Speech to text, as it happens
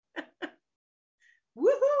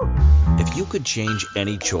Woohoo! If you could change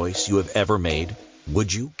any choice you have ever made,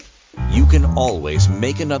 would you? You can always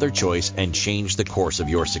make another choice and change the course of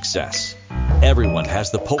your success. Everyone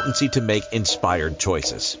has the potency to make inspired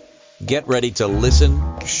choices. Get ready to listen,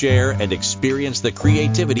 share, and experience the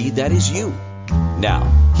creativity that is you. Now,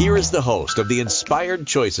 here is the host of the Inspired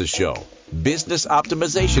Choices Show, business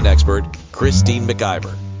optimization expert, Christine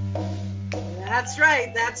McIver. That's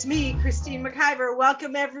right. That's me, Christine McIver.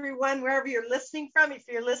 Welcome, everyone, wherever you're listening from. If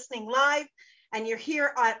you're listening live and you're here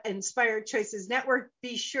at Inspired Choices Network,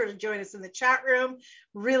 be sure to join us in the chat room.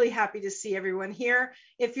 Really happy to see everyone here.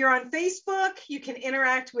 If you're on Facebook, you can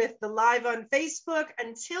interact with the live on Facebook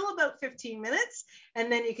until about 15 minutes, and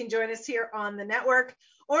then you can join us here on the network.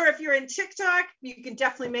 Or if you're in TikTok, you can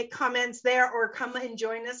definitely make comments there or come and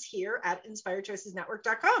join us here at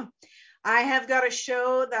inspiredchoicesnetwork.com. I have got a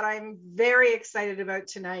show that I'm very excited about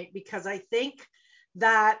tonight because I think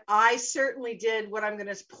that I certainly did what I'm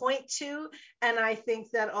going to point to. And I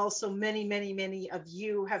think that also many of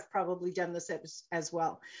you have probably done this as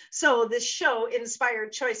well. So this show,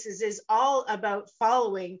 Inspired Choices, is all about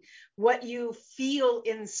following what you feel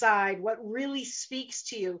inside, what really speaks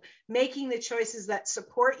to you, making the choices that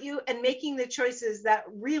support you and making the choices that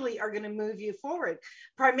really are going to move you forward.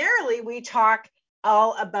 Primarily, we talk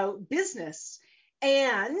all about business,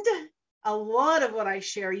 and a lot of what I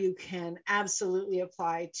share you can absolutely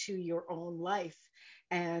apply to your own life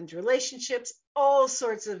and relationships, all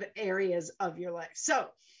sorts of areas of your life.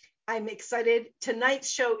 So I'm excited. Tonight's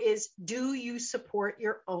show is, do you support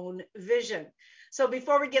your own vision? So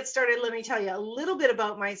before we get started, let me tell you a little bit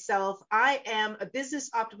about myself. I am a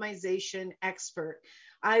business optimization expert.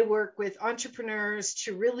 I work with entrepreneurs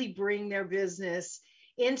to really bring their business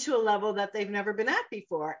into a level that they've never been at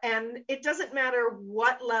before. And it doesn't matter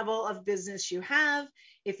what level of business you have.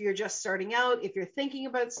 If you're just starting out, if you're thinking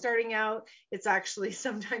about starting out, it's actually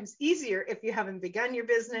sometimes easier if you haven't begun your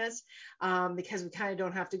business, because we kind of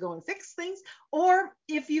don't have to go and fix things. Or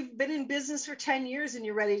if you've been in business for 10 years and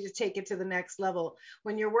you're ready to take it to the next level.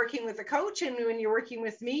 When you're working with a coach and when you're working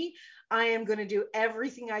with me, I am going to do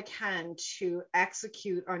everything I can to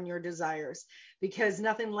execute on your desires, because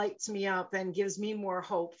nothing lights me up and gives me more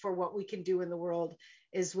hope for what we can do in the world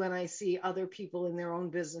is when I see other people in their own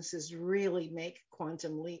businesses really make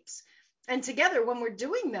quantum leaps. And together, when we're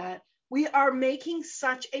doing that, we are making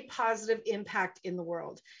such a positive impact in the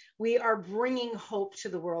world. We are bringing hope to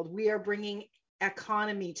the world. We are bringing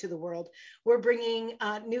economy to the world. We're bringing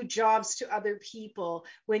new jobs to other people.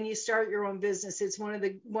 When you start your own business, it's one of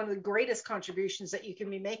the greatest contributions that you can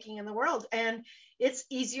be making in the world. And it's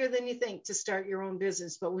easier than you think to start your own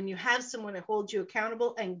business. But when you have someone to hold you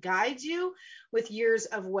accountable and guide you with years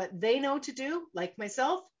of what they know to do, like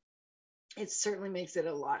myself, it certainly makes it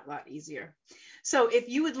a lot easier. So if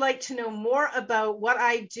you would like to know more about what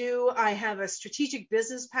I do, I have a strategic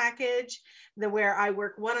business package where I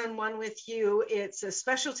work one-on-one with you. It's a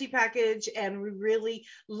specialty package, and we really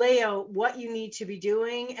lay out what you need to be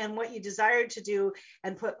doing and what you desire to do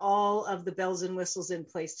and put all of the bells and whistles in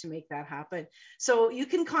place to make that happen. So you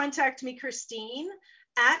can contact me, Christine,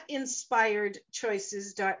 at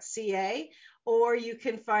inspiredchoices.ca, or you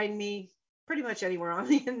can find me pretty much anywhere on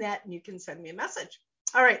the internet and you can send me a message.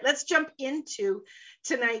 All right, let's jump into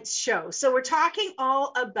tonight's show. So we're talking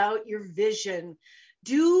all about your vision.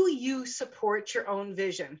 Do you support your own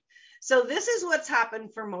vision? So this is what's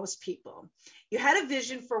happened for most people. You had a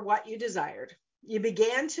vision for what you desired. You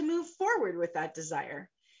began to move forward with that desire.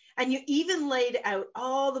 And you even laid out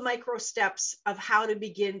all the micro steps of how to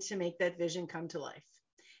begin to make that vision come to life.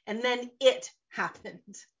 And then it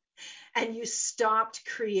happened. And you stopped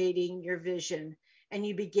creating your vision and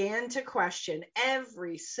you began to question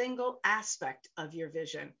every single aspect of your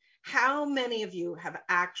vision. How many of you have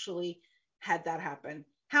actually had that happen?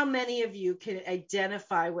 How many of you can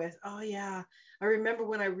identify with, oh yeah, I remember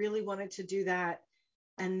when I really wanted to do that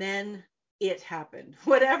and then it happened,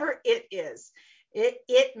 whatever it is.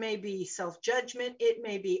 It may be self-judgment. It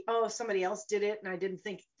may be, oh, somebody else did it and I didn't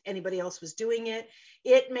think anybody else was doing it.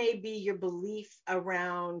 It may be your belief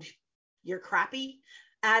around you're crappy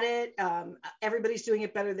at it. Everybody's doing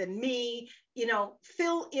it better than me.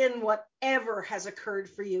 Fill in whatever has occurred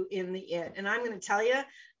for you in the it. And I'm going to tell you,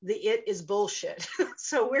 the it is bullshit.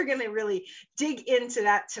 So we're going to really dig into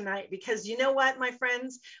that tonight, because you know what, my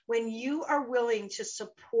friends, when you are willing to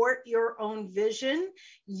support your own vision,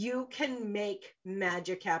 you can make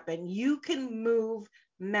magic happen. You can move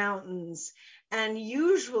mountains. And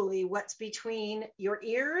usually what's between your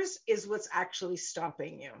ears is what's actually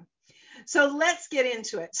stopping you. So let's get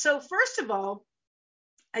into it. So first of all,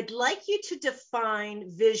 I'd like you to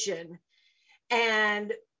define vision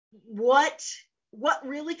and what what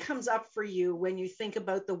really comes up for you when you think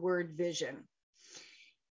about the word vision?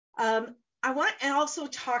 I want to also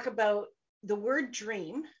talk about the word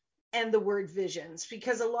dream and the word visions,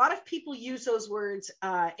 because a lot of people use those words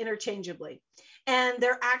interchangeably, and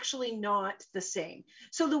they're actually not the same.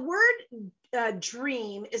 So the word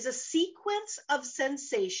dream is a sequence of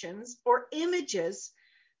sensations or images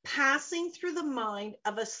passing through the mind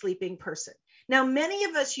of a sleeping person. Now, many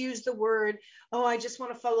of us use the word, oh, I just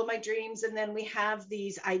want to follow my dreams. And then we have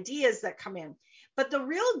these ideas that come in. But the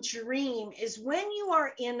real dream is when you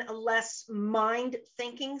are in a less mind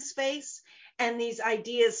thinking space and these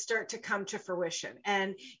ideas start to come to fruition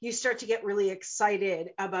and you start to get really excited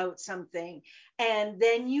about something. And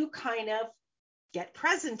then you kind of get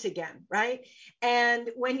present again, right? And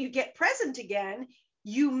when you get present again,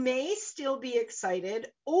 you may still be excited,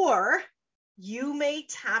 or you may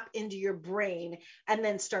tap into your brain and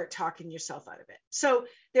then start talking yourself out of it. So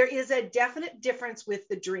there is a definite difference with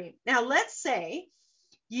the dream. Now, let's say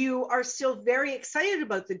you are still very excited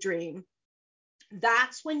about the dream.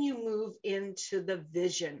 That's when you move into the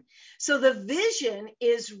vision. So the vision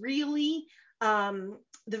is really, the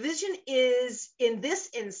vision is, in this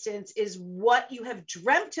instance, is what you have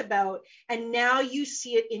dreamt about. And now you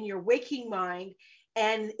see it in your waking mind.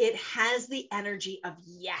 And it has the energy of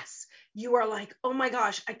yes. You are like, oh my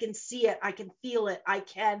gosh, I can see it. I can feel it. I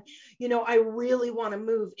can, I really want to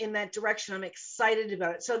move in that direction. I'm excited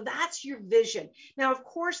about it. So that's your vision. Now, of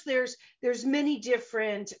course, there's many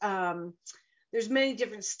different, there's many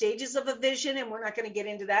different stages of a vision, and we're not going to get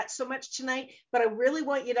into that so much tonight, but I really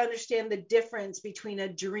want you to understand the difference between a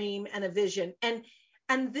dream and a vision. And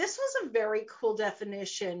this was a very cool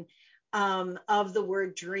definition of the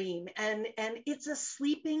word dream, and it's a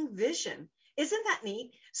sleeping vision. Isn't that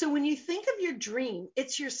neat? So when you think of your dream,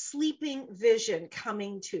 it's your sleeping vision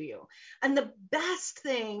coming to you. And the best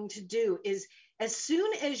thing to do is, as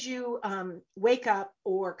soon as you wake up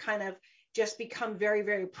or kind of just become very,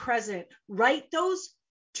 very present, write those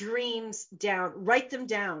dreams down, write them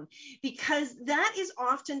down, because that is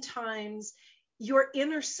oftentimes your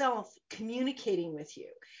inner self communicating with you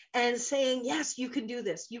and saying, yes, you can do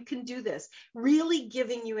this, really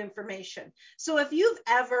giving you information. So if you've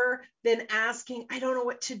ever been asking, I don't know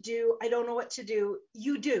what to do,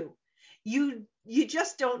 you do. You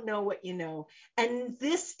just don't know what you know. And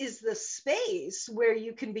this is the space where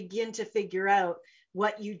you can begin to figure out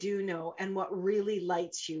what you do know and what really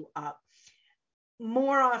lights you up.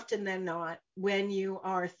 More often than not, when you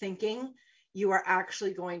are thinking, you are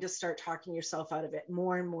actually going to start talking yourself out of it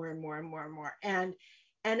more and more and more and more and more. And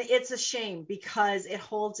it's a shame because it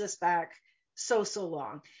holds us back so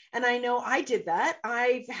long. And I know I did that.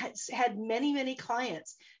 I've had many, many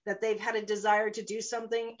clients that they've had a desire to do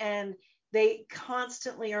something, and they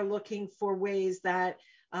constantly are looking for ways that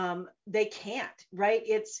they can't, right?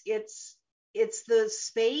 It's the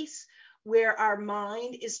space where our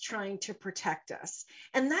mind is trying to protect us.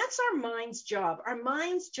 And that's our mind's job. Our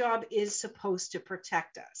mind's job is supposed to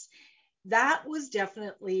protect us. That was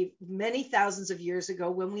definitely many thousands of years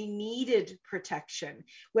ago when we needed protection,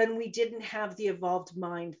 when we didn't have the evolved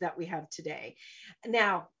mind that we have today.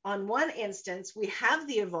 Now, on one instance, we have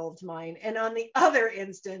the evolved mind, and on the other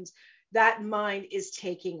instance, that mind is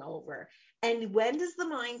taking over. And when does the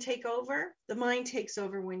mind take over? The mind takes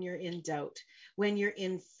over when you're in doubt, when you're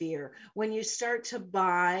in fear, when you start to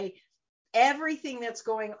buy everything that's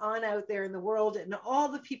going on out there in the world and all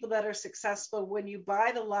the people that are successful, when you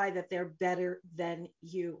buy the lie that they're better than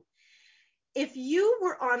you. If you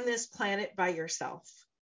were on this planet by yourself,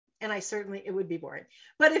 and it would be boring,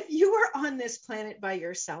 but if you were on this planet by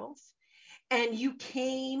yourself and you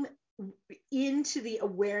came into the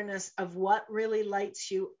awareness of what really lights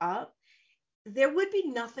you up, there would be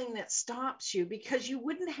nothing that stops you, because you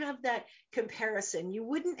wouldn't have that comparison. You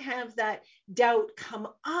wouldn't have that doubt come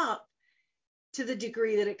up to the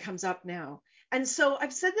degree that it comes up now. And so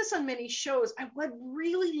I've said this on many shows. I would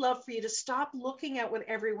really love for you to stop looking at what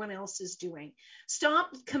everyone else is doing.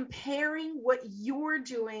 Stop comparing what you're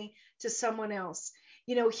doing to someone else.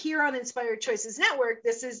 Here on Inspired Choices Network,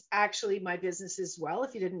 this is actually my business as well,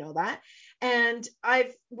 if you didn't know that. And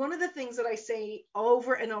one of the things that I say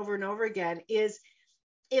over and over and over again is,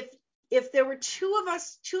 if there were two of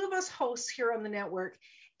us hosts here on the network,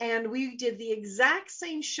 and we did the exact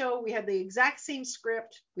same show, we had the exact same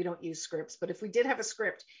script. We don't use scripts, but if we did have a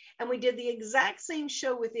script, and we did the exact same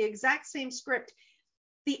show with the exact same script,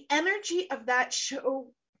 the energy of that show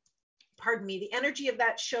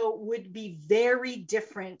would be very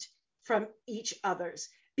different from each other's,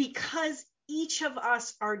 because each of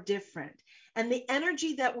us are different. And the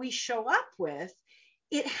energy that we show up with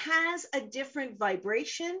it has a different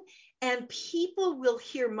vibration, and people will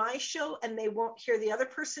hear my show and they won't hear the other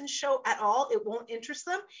person's show at all. It won't interest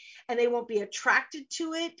them, and they won't be attracted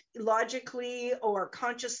to it logically or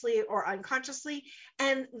consciously or unconsciously.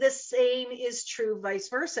 And the same is true vice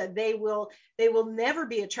versa. They will never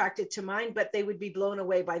be attracted to mine, but they would be blown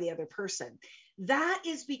away by the other person. That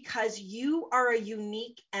is because you are a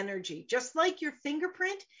unique energy. Just like your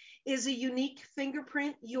fingerprint is a unique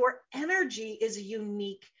fingerprint, your energy is a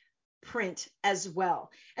unique print as well.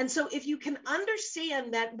 And so if you can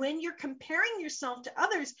understand that when you're comparing yourself to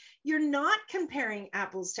others, you're not comparing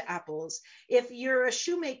apples to apples. If you're a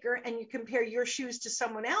shoemaker and you compare your shoes to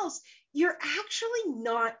someone else, you're actually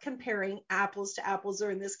not comparing apples to apples,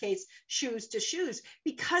 or in this case, shoes to shoes,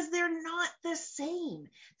 because they're not the same.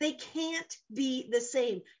 They can't be the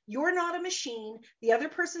same. You're not a machine. The other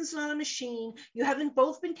person's not a machine. You haven't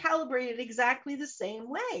both been calibrated exactly the same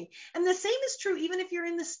way. And the same is true even if you're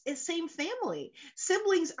in the same family.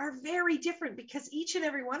 Siblings are very different because each and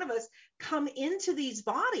every one of us come into these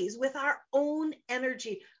bodies with our own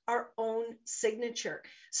energy, our own signature.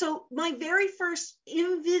 So my very first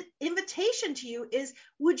invitation to you is,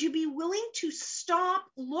 would you be willing to stop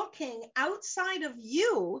looking outside of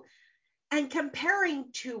you and comparing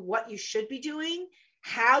to what you should be doing,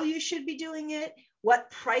 how you should be doing it, what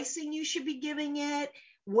pricing you should be giving it,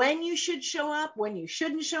 when you should show up, when you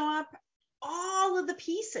shouldn't show up, all of the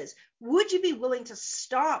pieces. Would you be willing to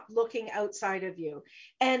stop looking outside of you?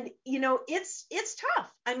 And it's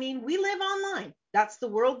tough. I mean, we live online. That's the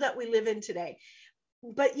world that we live in today.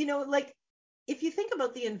 But like, if you think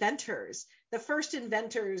about the inventors, the first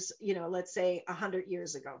inventors, let's say 100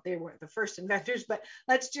 years ago, they weren't the first inventors, but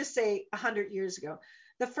let's just say 100 years ago,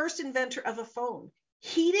 the first inventor of a phone,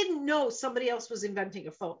 he didn't know somebody else was inventing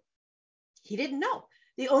a phone. He didn't know.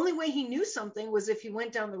 The only way he knew something was if he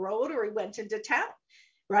went down the road or he went into town,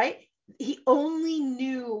 right? He only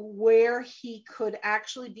knew where he could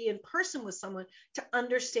actually be in person with someone to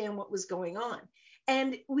understand what was going on.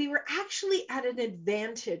 And we were actually at an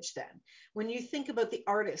advantage then. When you think about the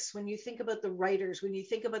artists, when you think about the writers, when you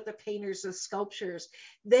think about the painters, the sculptures,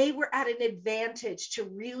 they were at an advantage to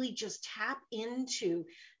really just tap into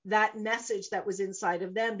that message that was inside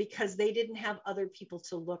of them because they didn't have other people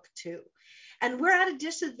to look to. And we're at a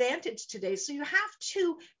disadvantage today. So you have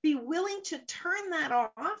to be willing to turn that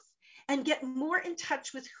off and get more in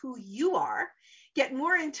touch with who you are, get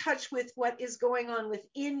more in touch with what is going on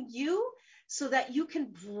within you, so that you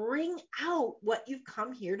can bring out what you've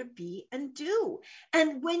come here to be and do.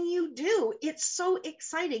 And when you do, it's so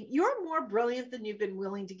exciting. You're more brilliant than you've been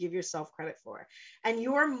willing to give yourself credit for. And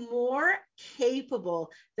you're more capable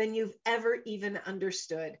than you've ever even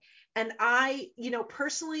understood. And I,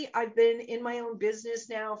 personally, I've been in my own business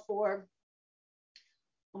now for,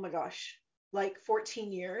 oh my gosh, like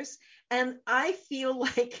 14 years. And I feel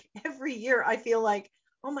like every year I feel like,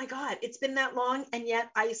 oh my God, it's been that long. And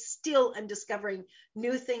yet I still am discovering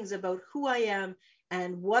new things about who I am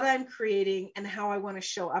and what I'm creating and how I want to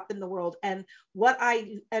show up in the world and what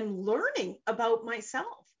I am learning about myself.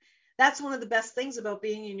 That's one of the best things about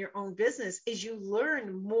being in your own business is you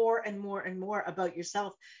learn more and more and more about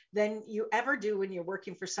yourself than you ever do when you're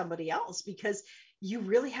working for somebody else, because you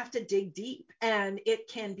really have to dig deep, and it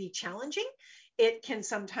can be challenging. It can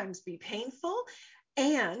sometimes be painful.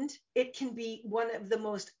 And it can be one of the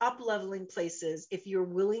most up-leveling places if you're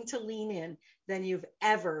willing to lean in than you've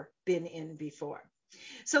ever been in before.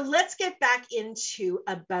 So let's get back into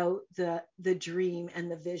about the dream and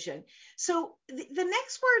the vision. So the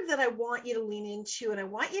next word that I want you to lean into and I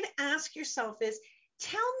want you to ask yourself is,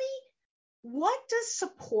 tell me, what does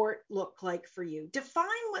support look like for you? Define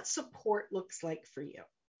what support looks like for you.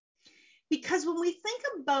 Because when we think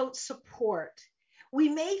about support, we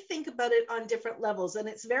may think about it on different levels. And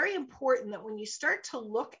it's very important that when you start to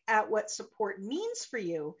look at what support means for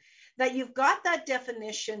you, that you've got that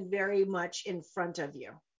definition very much in front of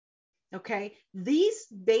you. Okay. These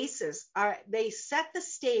bases they set the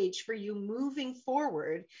stage for you moving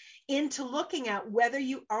forward into looking at whether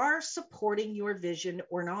you are supporting your vision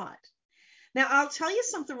or not. Now, I'll tell you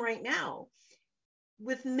something right now.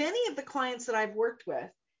 With many of the clients that I've worked with,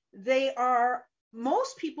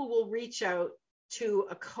 most people will reach out to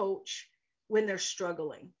a coach when they're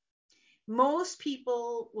struggling. Most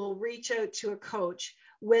people will reach out to a coach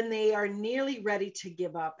when they are nearly ready to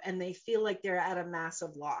give up and they feel like they're at a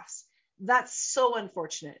massive loss. That's so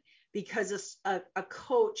unfortunate, because a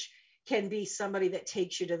coach can be somebody that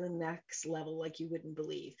takes you to the next level like you wouldn't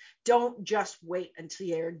believe. Don't just wait until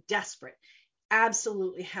you're desperate.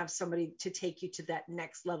 Absolutely have somebody to take you to that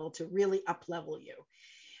next level, to really up level you.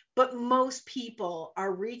 But most people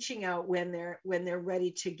are reaching out when they're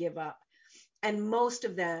ready to give up. And most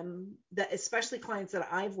of them, that especially clients that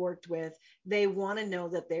I've worked with, they want to know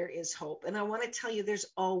that there is hope. And I want to tell you, there's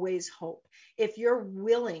always hope. If you're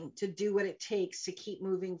willing to do what it takes to keep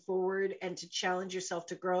moving forward and to challenge yourself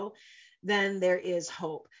to grow, then there is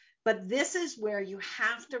hope. But this is where you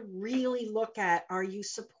have to really look at, are you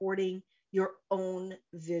supporting your own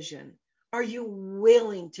vision? Are you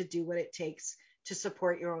willing to do what it takes to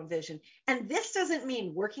support your own vision? And this doesn't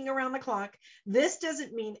mean working around the clock. This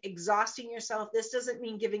doesn't mean exhausting yourself. This doesn't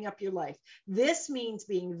mean giving up your life. This means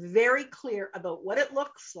being very clear about what it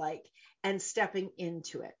looks like and stepping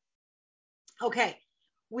into it. Okay,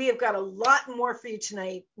 we have got a lot more for you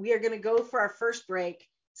tonight. We are going to go for our first break.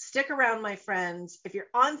 Stick around, my friends. If you're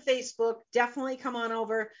on Facebook, definitely come on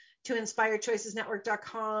over to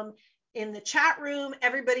inspiredchoicesnetwork.com. In the chat room,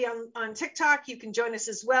 everybody on TikTok, you can join us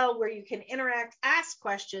as well, where you can interact, ask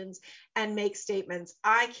questions, and make statements.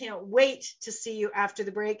 I can't wait to see you after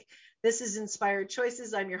the break. This is Inspired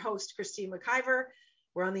Choices. I'm your host, Christine McIver.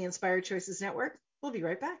 We're on the Inspired Choices Network. We'll be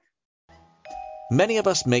right back. Many of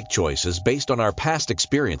us make choices based on our past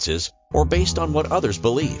experiences or based on what others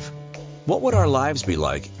believe. What would our lives be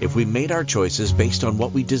like if we made our choices based on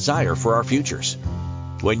what we desire for our futures?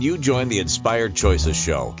 When you join the Inspired Choices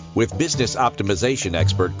show with business optimization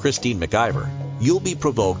expert Christine McIver, you'll be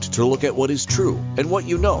provoked to look at what is true and what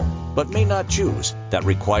you know, but may not choose, that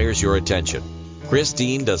requires your attention.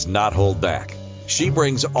 Christine does not hold back. She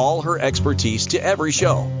brings all her expertise to every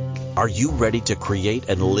show. Are you ready to create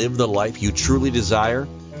and live the life you truly desire?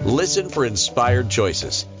 Listen for Inspired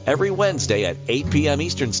Choices every Wednesday at 8 p.m.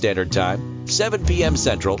 Eastern Standard Time, 7 p.m.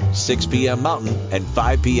 Central, 6 p.m. Mountain, and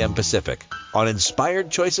 5 p.m. Pacific on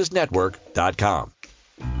InspiredChoicesNetwork.com.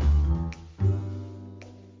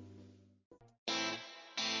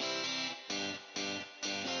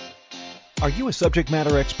 Are you a subject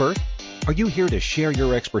matter expert? Are you here to share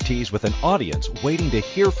your expertise with an audience waiting to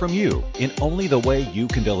hear from you in only the way you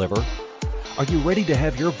can deliver? Are you ready to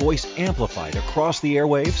have your voice amplified across the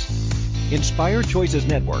airwaves? Inspired Choices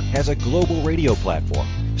Network has a global radio platform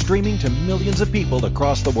streaming to millions of people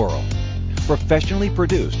across the world. Professionally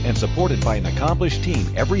produced and supported by an accomplished team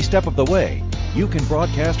every step of the way, you can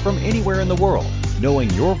broadcast from anywhere in the world, knowing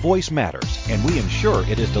your voice matters, and we ensure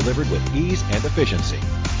it is delivered with ease and efficiency.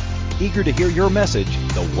 Eager to hear your message,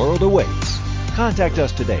 the world awaits. Contact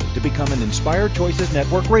us today to become an Inspired Choices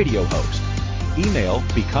Network radio host. Email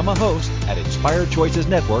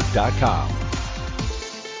becomeahost@inspiredchoicesnetwork.com.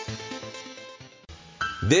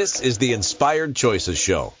 This is the Inspired Choices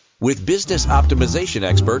Show with business optimization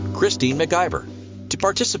expert Christine McIver. To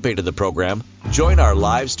participate in the program, join our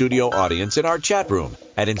live studio audience in our chat room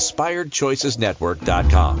at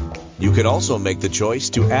inspiredchoicesnetwork.com. You can also make the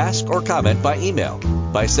choice to ask or comment by email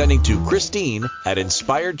by sending to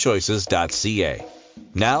Christine@inspiredchoices.ca.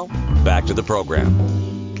 Now, back to the program.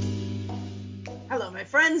 Hello, my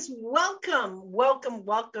friends. Welcome, welcome,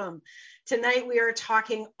 welcome. Tonight we are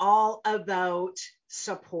talking all about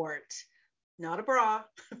support. Not a bra,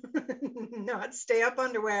 not stay up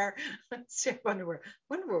underwear, stay up underwear.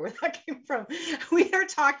 Wonder where that came from. We are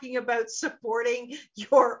talking about supporting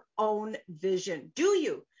your own vision. Do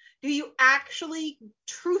you actually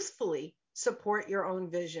truthfully support your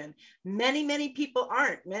own vision? Many people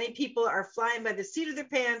aren't. Many people are flying by the seat of their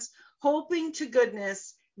pants, hoping to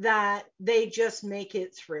goodness that they just make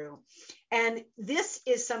it through. And this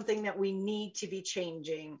is something that we need to be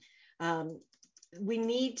changing. We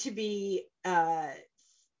need to be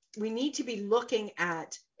looking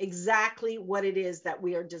at exactly what it is that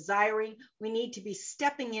we are desiring. We need to be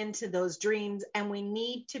stepping into those dreams, and we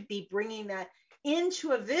need to be bringing that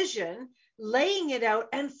into a vision, laying it out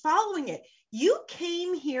and following it. You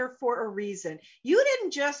came here for a reason. You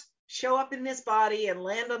didn't just show up in this body and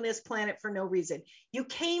land on this planet for no reason. You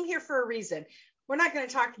came here for a reason. We're not going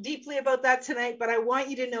to talk deeply about that tonight, but I want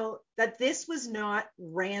you to know that this was not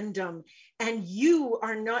random, and you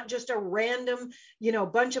are not just a random,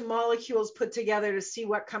 bunch of molecules put together to see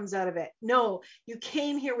what comes out of it. No, you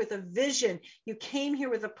came here with a vision. You came here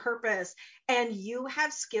with a purpose, and you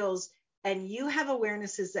have skills and you have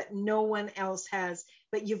awarenesses that no one else has,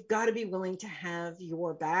 but you've got to be willing to have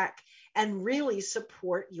your back and really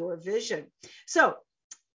support your vision. So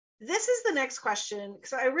this is the next question,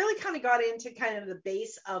 because I really kind of got into kind of the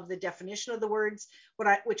base of the definition of the words,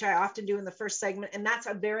 which I often do in the first segment, and that's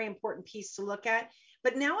a very important piece to look at.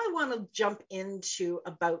 But now I want to jump into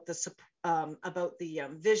about the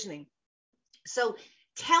visioning. So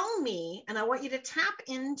tell me, and I want you to tap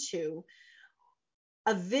into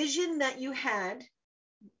a vision that you had,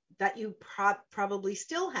 that you probably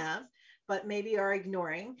still have, but maybe are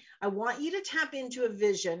ignoring. I want you to tap into a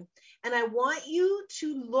vision, and I want you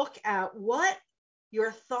to look at what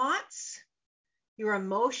your thoughts, your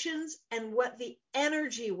emotions, and what the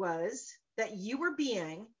energy was that you were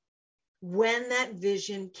being when that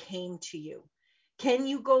vision came to you. Can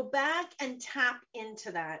you go back and tap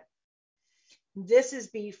into that? This is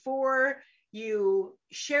before you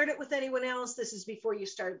shared it with anyone else. This is before you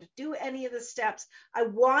started to do any of the steps. I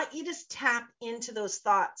want you to tap into those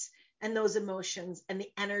thoughts and those emotions and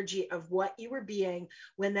the energy of what you were being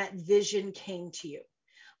when that vision came to you.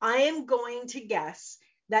 I am going to guess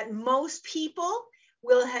that most people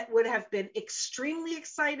would have been extremely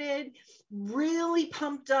excited, really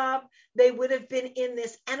pumped up. They would have been in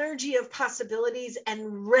this energy of possibilities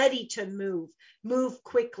and ready to move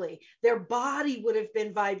quickly. Their body would have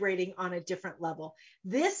been vibrating on a different level.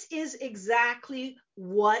 This is exactly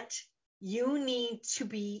what you need to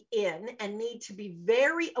be in and need to be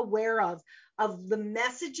very aware of the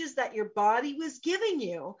messages that your body was giving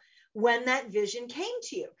you when that vision came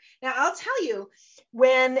to you. Now, I'll tell you,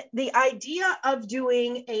 when the idea of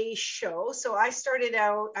doing a show, so I started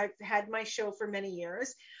out, I've had my show for many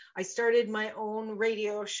years. I started my own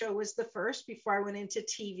radio show was the first before I went into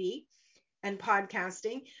TV and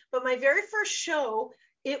podcasting. But my very first show,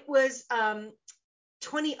 it was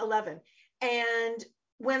 2011. And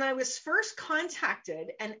when I was first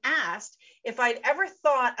contacted and asked if I'd ever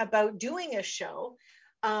thought about doing a show,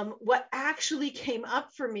 what actually came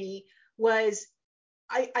up for me was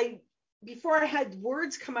I before I had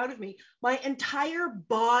words come out of me, my entire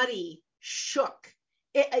body shook.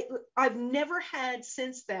 I've never had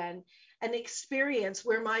since then an experience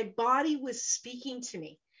where my body was speaking to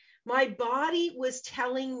me. My body was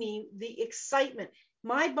telling me the excitement.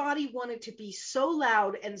 My body wanted to be so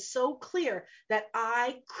loud and so clear that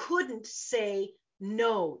I couldn't say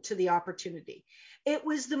no to the opportunity. It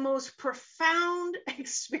was the most profound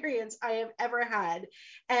experience I have ever had.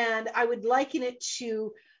 And I would liken it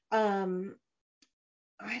to, I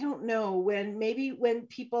don't know, when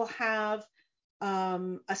people have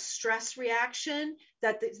a stress reaction,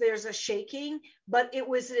 that there's a shaking, but it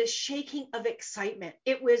was this shaking of excitement.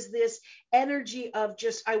 It was this energy of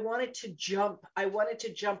just, I wanted to jump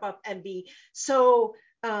up and be so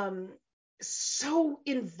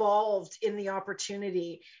involved in the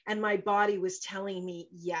opportunity, and my body was telling me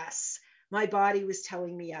yes.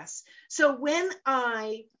 So when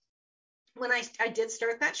I did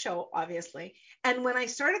start that show, obviously, and when I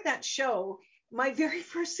started that show, my very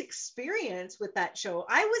first experience with that show,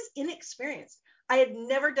 I was inexperienced. I had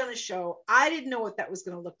never done a show. I didn't know what that was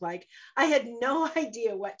going to look like. I had no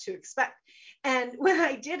idea what to expect. And when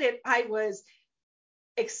I did it, I was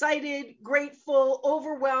excited, grateful,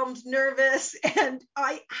 overwhelmed, nervous, and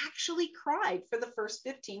I actually cried for the first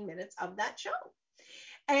 15 minutes of that show.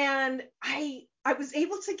 And I was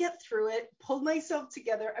able to get through it, pulled myself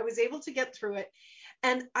together. I was able to get through it.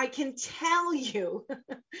 And I can tell you,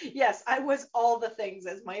 yes, I was all the things,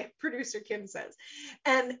 as my producer Kim says.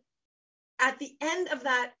 And at the end of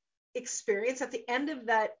that experience, at the end of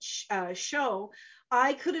that show,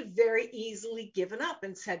 I could have very easily given up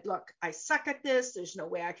and said, look, I suck at this. There's no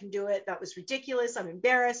way I can do it. That was ridiculous. I'm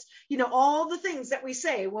embarrassed. You know, all the things that we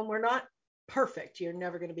say when we're not perfect. You're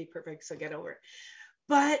never going to be perfect, so get over it.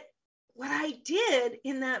 But what I did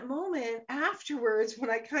in that moment afterwards, when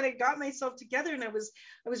I kind of got myself together and I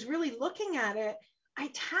was really looking at it, I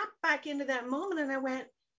tapped back into that moment and I went,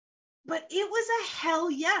 but it was a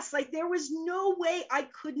hell yes. Like, there was no way I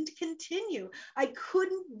couldn't continue. I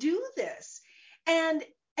couldn't do this. And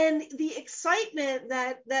the excitement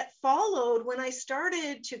that followed when I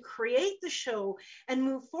started to create the show and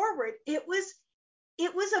move forward, it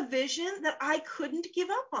was a vision that I couldn't give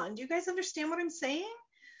up on. Do you guys understand what I'm saying?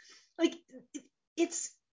 Like, it's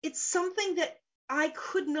something that I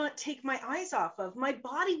could not take my eyes off of. My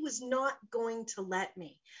body was not going to let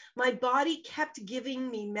me. My body kept giving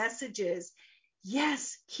me messages.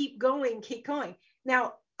 Yes, keep going, keep going.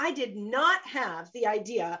 Now, I did not have the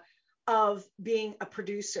idea of being a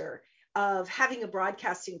producer, of having a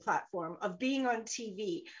broadcasting platform, of being on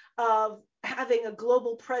TV, of having a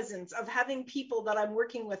global presence, of having people that I'm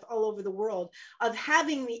working with all over the world, of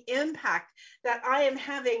having the impact that I am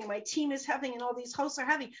having, my team is having, and all these hosts are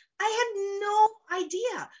having. I had no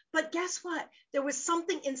idea. But guess what? There was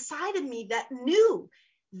something inside of me that knew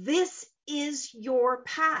this is your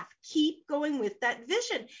path. Keep going with that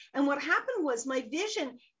vision. And what happened was my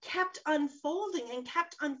vision kept unfolding and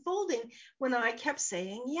kept unfolding when I kept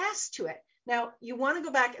saying yes to it. Now, you want to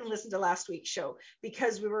go back and listen to last week's show,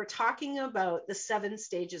 because we were talking about the 7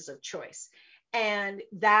 stages of choice. And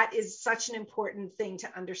that is such an important thing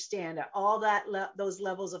to understand, all that those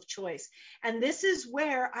levels of choice. And this is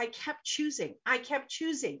where I kept choosing. I kept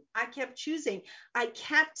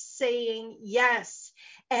saying yes.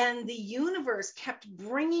 And the universe kept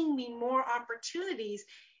bringing me more opportunities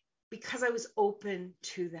because I was open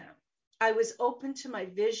to them. I was open to my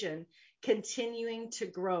vision continuing to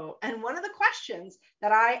grow. And one of the questions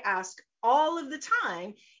that I ask all of the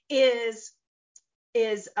time is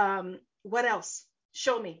what else?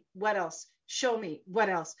 Show me what else. Show me what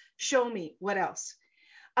else. Show me what else.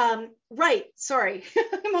 Right. Sorry,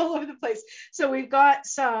 I'm all over the place. So we've got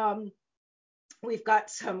some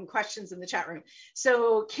questions in the chat room.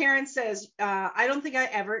 So Karen says, I don't think I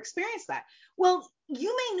ever experienced that. Well,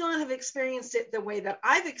 you may not have experienced it the way that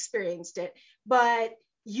I've experienced it, but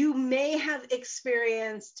you may have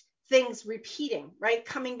experienced things repeating, right?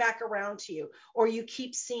 Coming back around to you, or you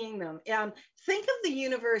keep seeing them. Think of the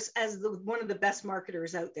universe as one of the best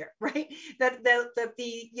marketers out there, right? That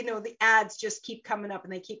the ads just keep coming up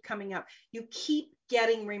and they keep coming up. You keep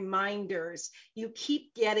getting reminders. You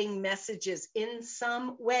keep getting messages in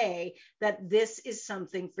some way that this is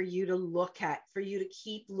something for you to look at, for you to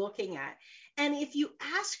keep looking at. And if you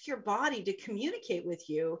ask your body to communicate with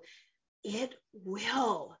you, it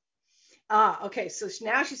will. Okay. So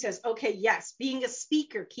now she says, okay, yes, being a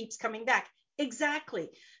speaker keeps coming back. Exactly.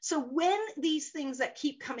 So when these things that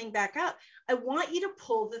keep coming back up, I want you to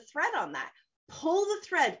pull the thread on that. Pull the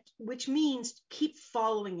thread, which means keep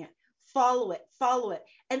following it. Follow it,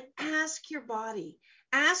 and ask your body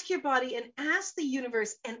and ask the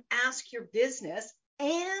universe and ask your business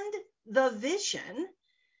and the vision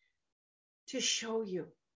to show you.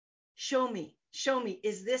 Show me,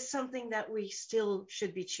 is this something that we still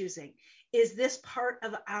should be choosing? Is this part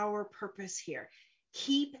of our purpose here?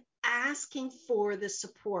 Keep asking for the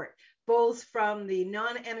support, both from the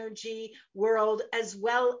non-energy world, as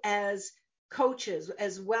well as coaches,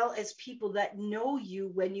 as well as people that know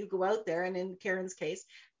you when you go out there. And in Karen's case,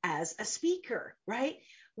 as a speaker, right?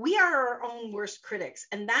 We are our own worst critics.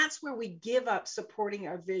 And that's where we give up supporting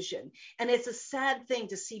our vision. And it's a sad thing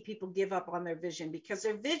to see people give up on their vision, because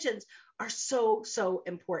their visions are so, so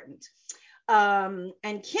important. And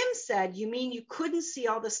Kim said, you mean you couldn't see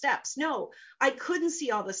all the steps? No, I couldn't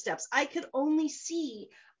see all the steps. I could only see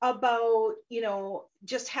about,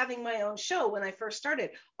 just having my own show. When I first started,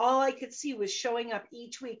 all I could see was showing up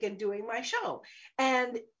each week and doing my show.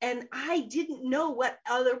 And I didn't know what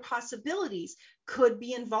other possibilities could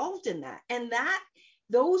be involved in that. And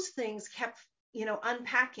those things kept,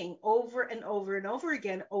 unpacking over and over and over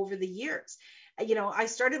again over the years. I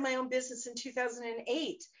started my own business in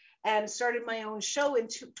 2008 and started my own show in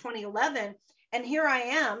 2011. And here I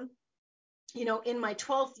am, in my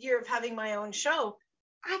 12th year of having my own show.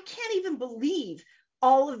 I can't even believe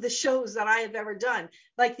all of the shows that I have ever done.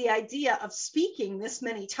 Like the idea of speaking this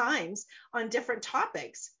many times on different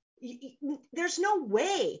topics. There's no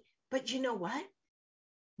way. But you know what?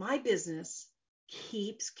 My business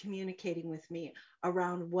keeps communicating with me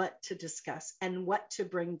around what to discuss and what to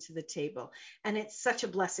bring to the table. And it's such a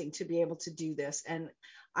blessing to be able to do this. And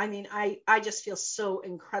I mean, I just feel so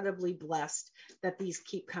incredibly blessed that these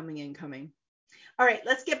keep coming and coming. All right,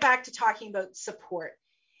 let's get back to talking about support.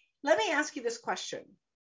 Let me ask you this question.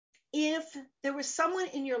 If there was someone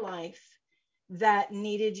in your life that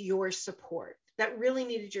needed your support, that really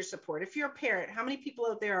needed your support, if you're a parent, how many people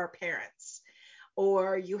out there are parents?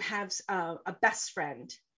 Or you have a best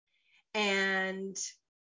friend, and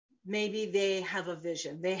maybe they have a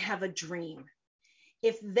vision, they have a dream.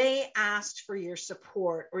 If they asked for your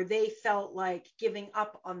support, or they felt like giving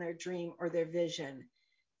up on their dream or their vision,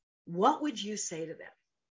 what would you say to them?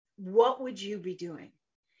 What would you be doing?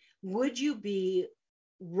 Would you be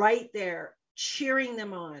right there cheering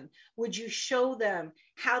them on? Would you show them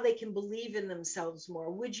how they can believe in themselves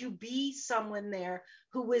more? Would you be someone there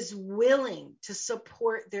who was willing to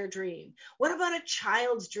support their dream? What about a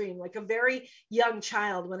child's dream, like a very young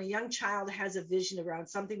child? When a young child has a vision around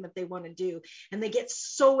something that they want to do, and they get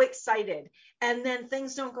so excited, and then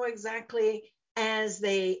things don't go exactly as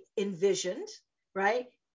they envisioned, right?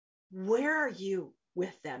 Where are you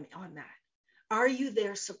with them on that? Are you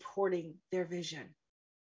there supporting their vision?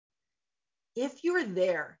 If you're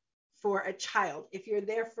there for a child, if you're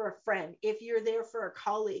there for a friend, if you're there for a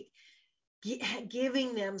colleague,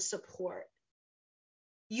 giving them support,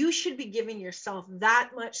 you should be giving yourself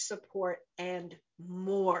that much support and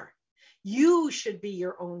more. You should be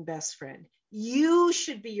your own best friend. You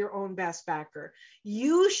should be your own best backer.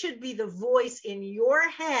 You should be the voice in your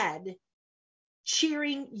head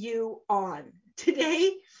cheering you on.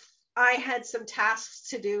 Today, I had some tasks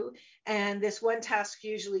to do, and this one task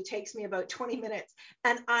usually takes me about 20 minutes.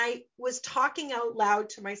 And I was talking out loud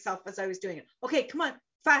to myself as I was doing it. Okay, come on,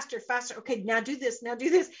 faster, faster. Okay, now do this, now do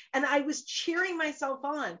this. And I was cheering myself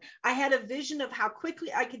on. I had a vision of how quickly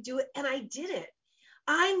I could do it, and I did it.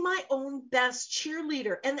 I'm my own best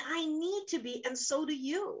cheerleader, and I need to be, and so do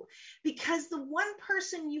you, because the one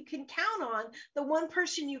person you can count on, the one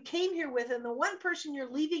person you came here with, and the one person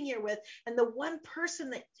you're leaving here with, and the one person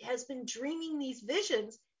that has been dreaming these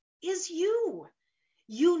visions is you.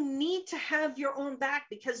 You need to have your own back,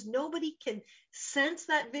 because nobody can sense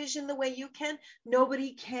that vision the way you can.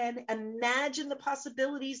 Nobody can imagine the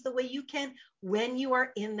possibilities the way you can when you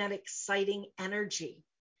are in that exciting energy.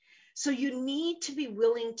 So you need to be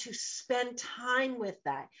willing to spend time with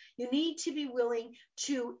that. You need to be willing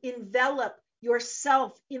to envelop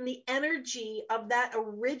yourself in the energy of that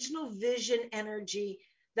original vision energy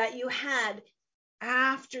that you had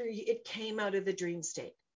after it came out of the dream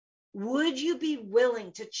state. Would you be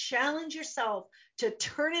willing to challenge yourself to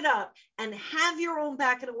turn it up and have your own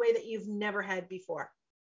back in a way that you've never had before?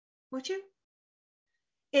 Would you?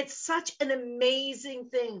 It's such an amazing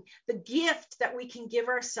thing, the gift that we can give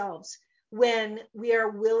ourselves when we are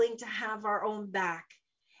willing to have our own back.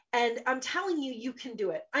 And I'm telling you, you can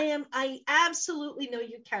do it. I absolutely know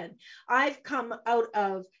you can. I've come out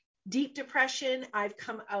of deep depression. I've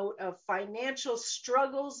come out of financial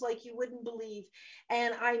struggles like you wouldn't believe.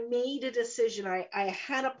 And I made a decision. I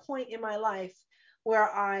had a point in my life where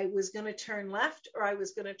I was going to turn left or I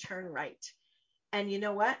was going to turn right. And you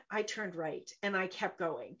know what? I turned right and I kept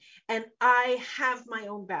going. And I have my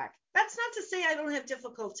own back. That's not to say I don't have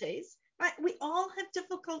difficult days. We all have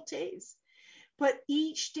difficult days. But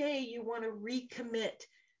each day you want to recommit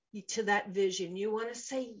to that vision. You want to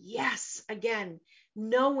say yes again,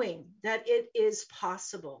 knowing that it is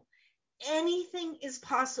possible. Anything is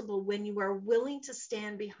possible when you are willing to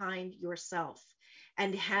stand behind yourself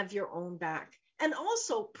and have your own back. And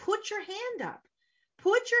also put your hand up.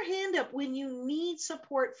 Put your hand up when you need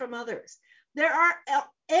support from others. There are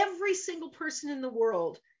every single person in the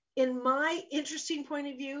world, in my interesting point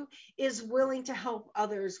of view, is willing to help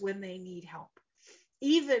others when they need help.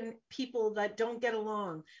 Even people that don't get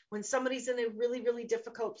along, when somebody's in a really, really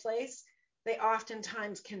difficult place, they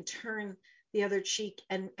oftentimes can turn the other cheek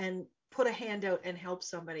and put a hand out and help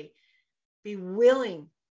somebody. Be willing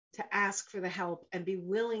to ask for the help and be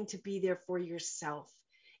willing to be there for yourself.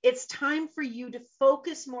 It's time for you to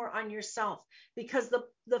focus more on yourself, because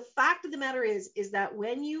the fact of the matter is that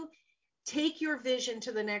when you take your vision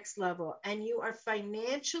to the next level and you are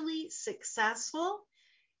financially successful,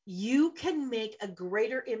 you can make a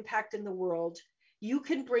greater impact in the world. You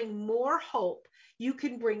can bring more hope. You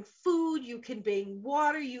can bring food. You can bring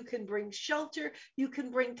water. You can bring shelter. You can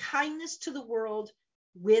bring kindness to the world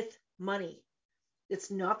with money. It's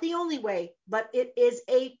not the only way, but it is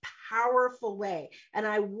a powerful way. And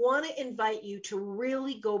I want to invite you to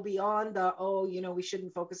really go beyond we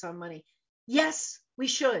shouldn't focus on money. Yes, we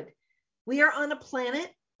should. We are on a planet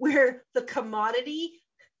where the commodity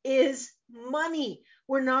is money.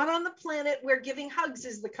 We're not on the planet where giving hugs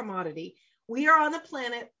is the commodity. We are on a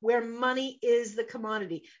planet where money is the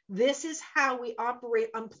commodity. This is how we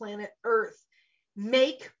operate on planet Earth.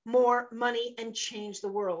 Make more money and change the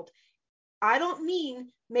world. I don't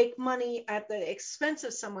mean make money at the expense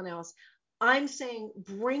of someone else. I'm saying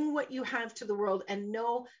bring what you have to the world and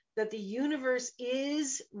know that the universe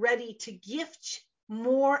is ready to gift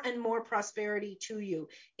more and more prosperity to you,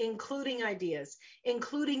 including ideas,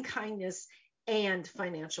 including kindness and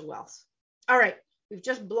financial wealth. All right, we've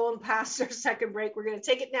just blown past our second break. We're going to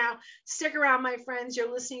take it now. Stick around, my friends.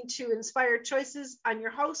 You're listening to Inspired Choices. I'm your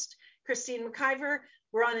host, Christine McIver.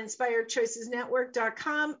 We're on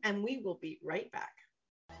InspiredChoicesNetwork.com, and we will be right back.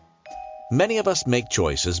 Many of us make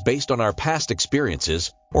choices based on our past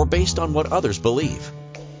experiences or based on what others believe.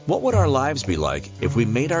 What would our lives be like if we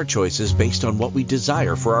made our choices based on what we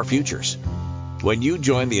desire for our futures? When you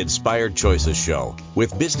join the Inspired Choices show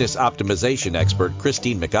with business optimization expert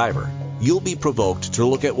Christine McIver, you'll be provoked to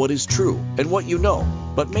look at what is true and what you know,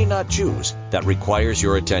 but may not choose, that requires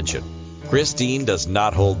your attention. Christine does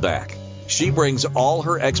not hold back. She brings all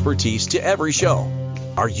her expertise to every show.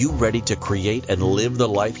 Are you ready to create and live the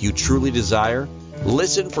life you truly desire?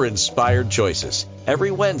 Listen for Inspired Choices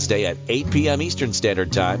every Wednesday at 8 p.m. Eastern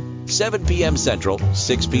Standard Time, 7 p.m. Central,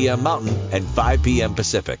 6 p.m. Mountain, and 5 p.m.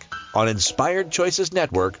 Pacific on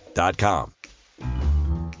InspiredChoicesNetwork.com.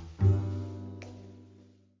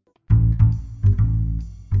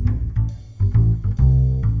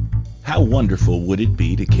 How wonderful would it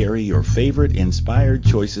be to carry your favorite Inspired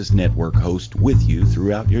Choices Network host with you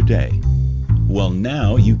throughout your day? Well,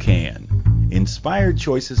 now you can. Inspired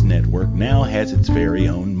Choices Network now has its very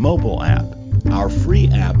own mobile app. Our free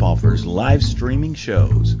app offers live streaming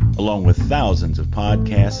shows, along with thousands of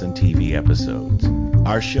podcasts and TV episodes.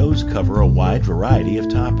 Our shows cover a wide variety of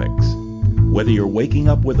topics. Whether you're waking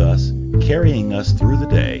up with us, carrying us through the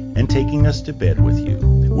day, and taking us to bed with you,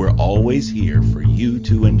 we're always here for you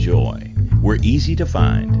to enjoy. We're easy to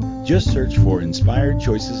find. Just search for Inspired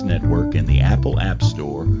Choices Network in the Apple App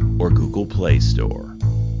Store or Google Play Store.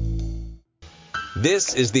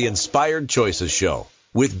 This is the Inspired Choices Show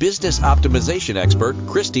with business optimization expert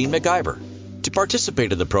Christine McIver. To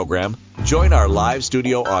participate in the program, join our live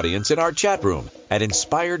studio audience in our chat room at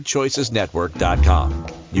inspiredchoicesnetwork.com.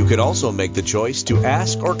 You can also make the choice to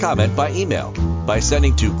ask or comment by email by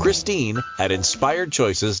sending to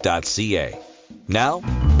Christine@inspiredchoices.ca. Now,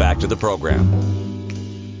 back to the program.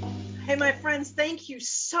 Hey, my friends, thank you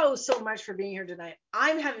so much for being here tonight.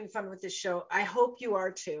 I'm having fun with this show. I hope you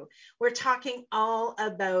are too. We're talking all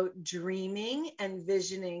about dreaming and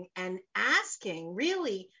visioning and asking,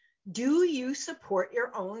 really, do you support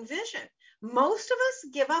your own vision? Most of us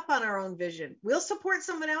give up on our own vision. We'll support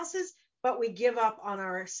someone else's, but we give up on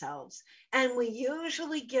ourselves. And we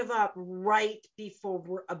usually give up right before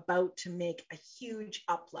we're about to make a huge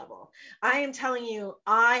up level. I am telling you,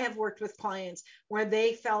 I have worked with clients where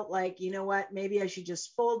they felt like, you know what, maybe I should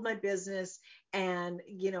just fold my business and,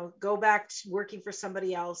 go back to working for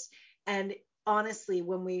somebody else. And honestly,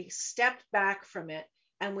 when we stepped back from it,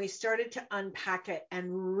 and we started to unpack it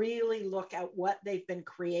and really look at what they've been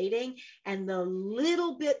creating and the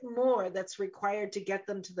little bit more that's required to get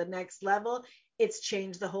them to the next level, it's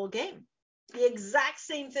changed the whole game. The exact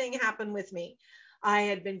same thing happened with me. I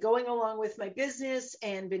had been going along with my business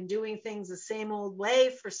and been doing things the same old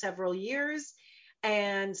way for several years.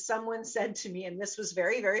 And someone said to me, and this was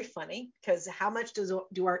very, very funny, because how much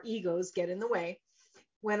do our egos get in the way?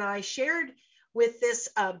 When I shared with this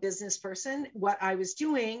business person what I was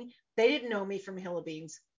doing, they didn't know me from Hill of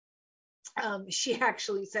Beans. She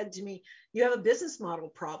actually said to me, you have a business model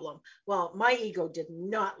problem. Well, my ego did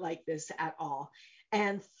not like this at all.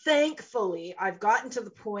 And thankfully, I've gotten to the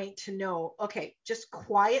point to know, okay, just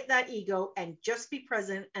quiet that ego and just be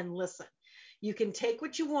present and listen. You can take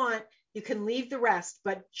what you want, you can leave the rest,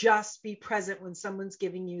 but just be present when someone's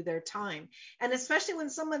giving you their time. And especially when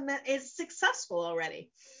someone that is successful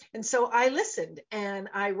already. And so I listened and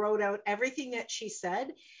I wrote out everything that she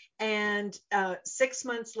said. And 6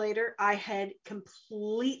 months later, I had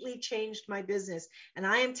completely changed my business. And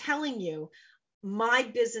I am telling you, my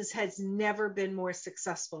business has never been more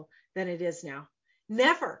successful than it is now.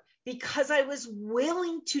 Never, because I was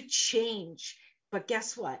willing to change. But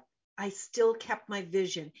guess what? I still kept my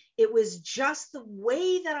vision. It was just the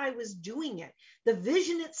way that I was doing it. The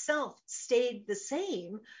vision itself stayed the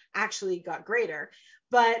same, actually got greater,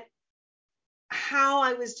 but how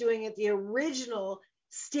I was doing it, the original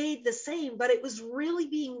stayed the same, but it was really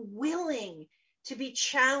being willing to be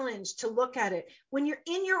challenged, to look at it. When you're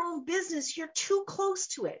in your own business, you're too close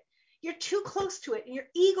to it. You're too close to it and your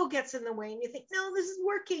ego gets in the way and you think, no, this is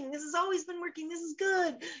working. This has always been working. This is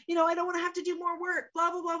good. I don't want to have to do more work, blah,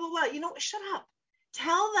 blah, blah, blah, blah. Shut up.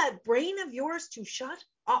 Tell that brain of yours to shut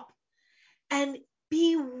up and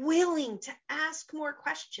be willing to ask more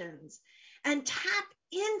questions and tap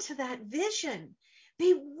into that vision.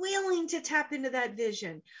 Be willing to tap into that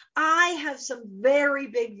vision. I have some very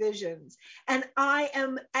big visions and I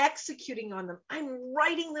am executing on them. I'm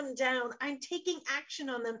writing them down. I'm taking action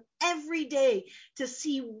on them every day to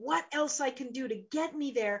see what else I can do to get me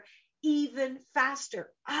there even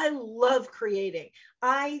faster. I love creating.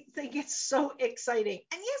 I think it's so exciting.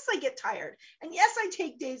 And yes, I get tired. And yes, I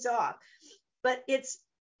take days off. But it's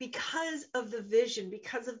because of the vision,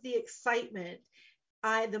 because of the excitement.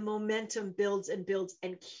 The momentum builds and builds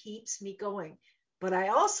and keeps me going. But I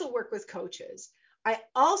also work with coaches. I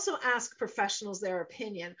also ask professionals their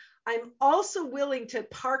opinion. I'm also willing to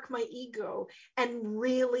park my ego and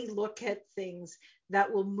really look at things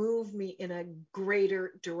that will move me in a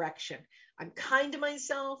greater direction. I'm kind to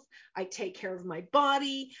myself. I take care of my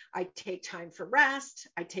body. I take time for rest.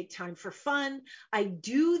 I take time for fun. I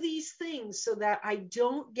do these things so that I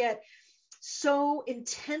don't get so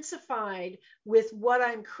intensified with what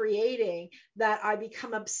I'm creating that I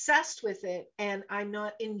become obsessed with it and I'm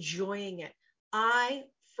not enjoying it. I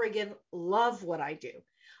friggin' love what I do. And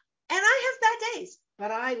I have bad days, but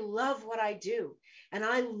I love what I do. And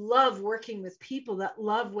I love working with people that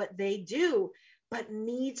love what they do, but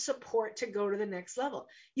need support to go to the next level.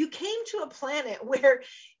 You came to a planet where,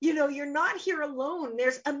 you're not here alone.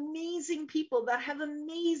 There's amazing people that have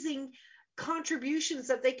amazing contributions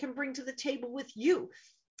that they can bring to the table with you.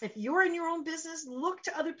 If you're in your own business, look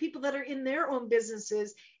to other people that are in their own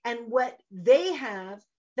businesses and what they have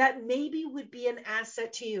that maybe would be an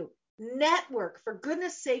asset to you. Network, for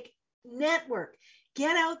goodness sake, network.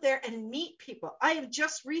 Get out there and meet people. I have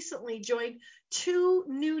just recently joined 2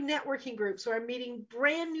 new networking groups where I'm meeting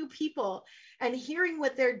brand new people, and hearing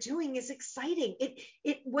what they're doing is exciting.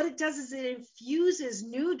 What it does is it infuses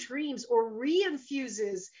new dreams, or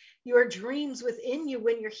reinfuses your dreams within you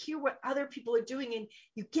when you hear what other people are doing, and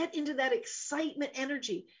you get into that excitement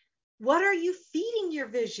energy. What are you feeding your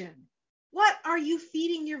vision? What are you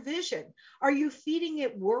feeding your vision? Are you feeding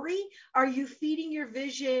it worry? Are you feeding your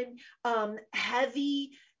vision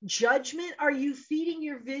heavy judgment? Are you feeding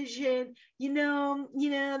your vision,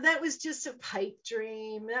 that was just a pipe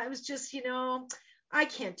dream. That was just, I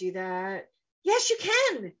can't do that. Yes, you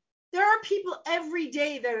can. There are people every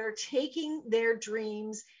day that are taking their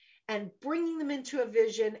dreams and bringing them into a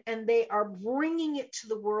vision, and they are bringing it to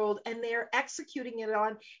the world, and they are executing it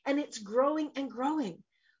on, and it's growing and growing.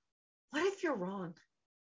 What if you're wrong?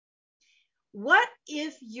 What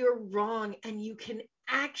if you're wrong and you can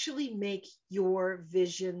actually make your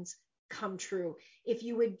visions come true? If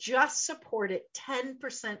you would just support it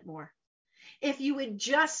 10% more, if you would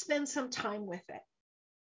just spend some time with it.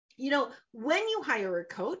 When you hire a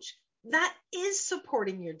coach, that is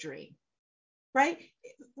supporting your dream, right?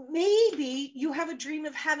 Maybe you have a dream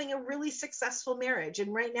of having a really successful marriage,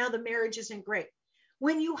 and right now the marriage isn't great.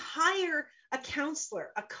 When you hire a counselor,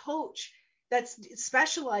 a coach that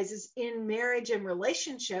specializes in marriage and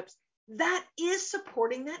relationships, that is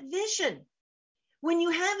supporting that vision. When you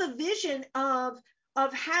have a vision of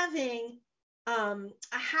having a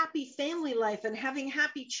happy family life and having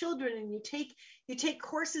happy children, and you take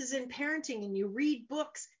courses in parenting and you read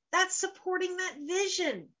books, that's supporting that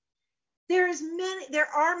vision. There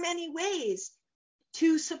are many ways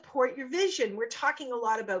to support your vision. We're talking a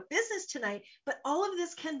lot about business tonight, but all of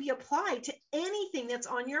this can be applied to anything that's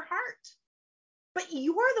on your heart. But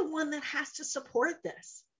you are the one that has to support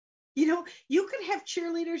this. You could have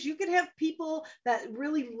cheerleaders, you could have people that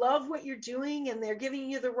really love what you're doing and they're giving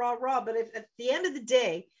you the rah-rah. But if at the end of the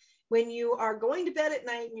day, when you are going to bed at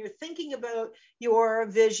night and you're thinking about your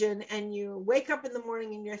vision, and you wake up in the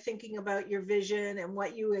morning and you're thinking about your vision and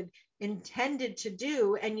what you had intended to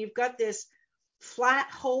do, and you've got this flat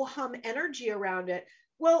ho-hum energy around it,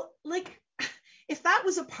 well, like, if that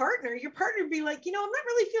was a partner, your partner would be like, I'm not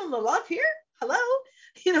really feeling the love here.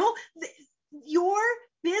 Hello? Your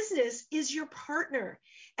business is your partner,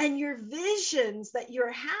 and your visions that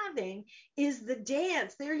you're having is the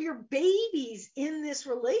dance. They're your babies in this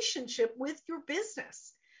relationship with your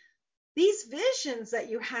business. These visions that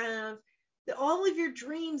you have, all of your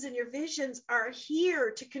dreams and your visions are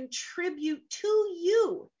here to contribute to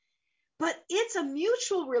you. But it's a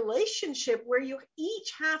mutual relationship where you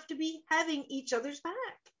each have to be having each other's back.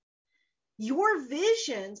 Your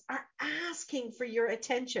visions are asking for your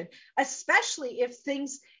attention, especially if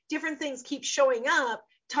different things keep showing up,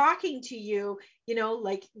 talking to you,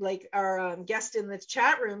 like our guest in the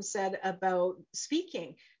chat room said about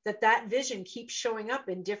speaking, that vision keeps showing up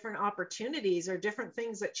in different opportunities or different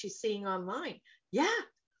things that she's seeing online. Yeah,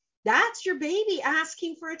 that's your baby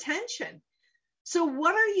asking for attention. So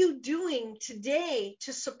what are you doing today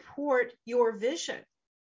to support your vision?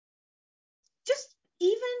 Just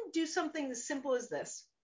even do something as simple as this.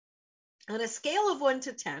 On a scale of 1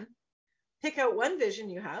 to 10, pick out one vision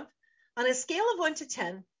you have. On a scale of 1 to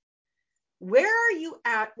 10, where are you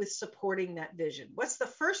at with supporting that vision? What's the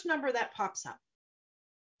first number that pops up?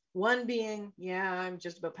 1 being, yeah, I'm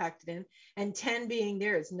just about packed it in. And 10 being,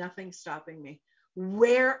 there is nothing stopping me.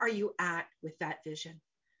 Where are you at with that vision?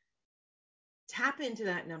 Tap into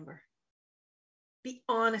that number. Be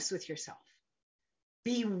honest with yourself.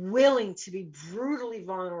 Be willing to be brutally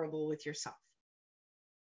vulnerable with yourself.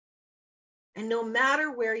 And no matter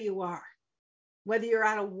where you are, whether you're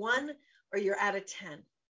at a 1 or you're at a 10,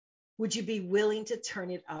 would you be willing to turn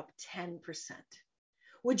it up 10%?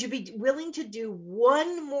 Would you be willing to do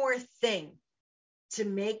one more thing to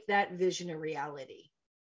make that vision a reality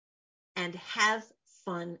and have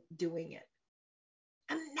fun doing it?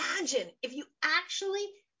 Imagine if you actually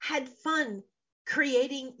had fun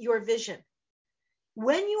creating your vision.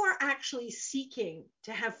 When you are actually seeking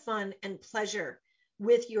to have fun and pleasure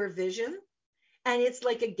with your vision, and it's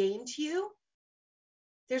like a game to you,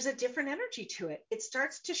 there's a different energy to it. It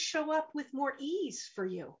starts to show up with more ease for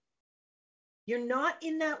you. You're not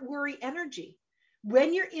in that worry energy.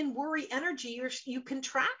 When you're in worry energy, you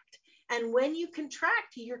contract. And when you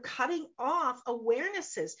contract, you're cutting off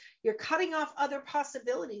awarenesses. You're cutting off other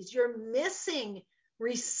possibilities. You're missing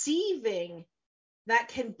receiving that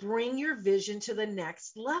can bring your vision to the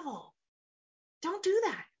next level. Don't do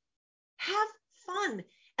that. Have fun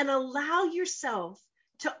and allow yourself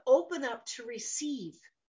to open up to receive.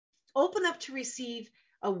 Open up to receive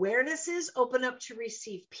awarenesses, open up to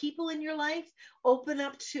receive people in your life, open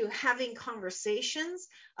up to having conversations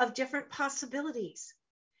of different possibilities.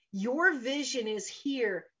 Your vision is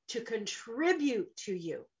here to contribute to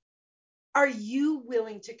you. Are you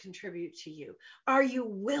willing to contribute to you? Are you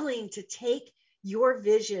willing to take your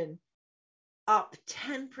vision up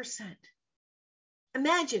 10%?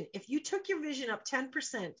 Imagine if you took your vision up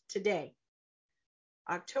 10% today,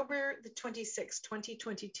 October the 26th,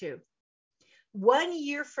 2022. 1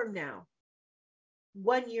 year from now,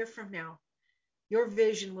 your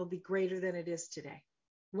vision will be greater than it is today.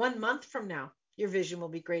 1 month from now, your vision will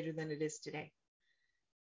be greater than it is today.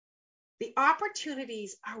 The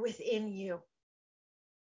opportunities are within you.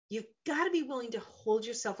 You've got to be willing to hold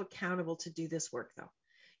yourself accountable to do this work, though.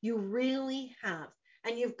 You really have.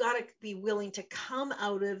 And you've got to be willing to come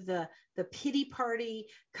out of the pity party,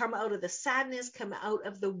 come out of the sadness, come out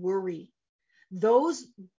of the worry. Those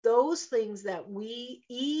things that we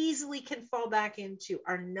easily can fall back into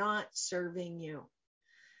are not serving you.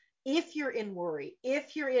 If you're in worry,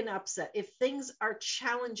 if you're in upset, if things are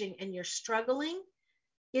challenging and you're struggling,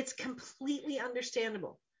 it's completely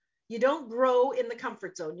understandable. You don't grow in the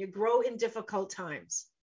comfort zone. You grow in difficult times.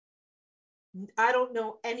 I don't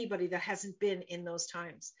know anybody that hasn't been in those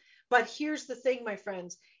times. But here's the thing, my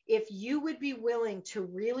friends, if you would be willing to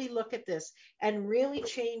really look at this and really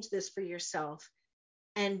change this for yourself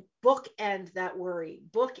and bookend that worry,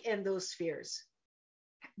 bookend those fears,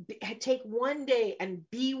 take 1 day and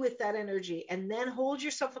be with that energy and then hold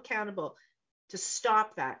yourself accountable to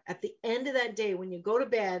stop that. At the end of that day, when you go to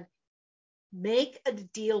bed, make a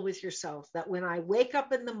deal with yourself that when I wake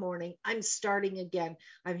up in the morning, I'm starting again.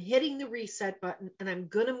 I'm hitting the reset button and I'm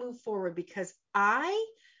going to move forward because I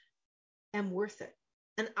am worth it.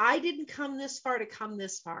 And I didn't come this far to come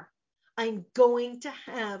this far. I'm going to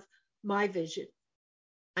have my vision.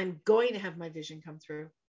 I'm going to have my vision come through.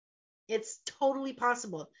 It's totally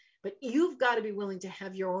possible, but you've got to be willing to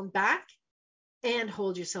have your own back and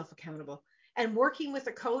hold yourself accountable. And working with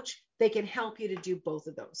a coach, they can help you to do both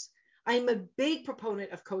of those. I'm a big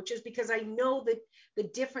proponent of coaches because I know that the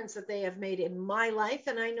difference that they have made in my life,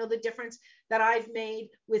 and I know the difference that I've made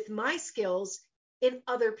with my skills in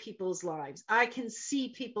other people's lives. I can see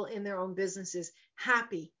people in their own businesses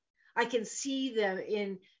happy. I can see them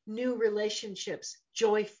in new relationships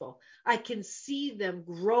joyful. I can see them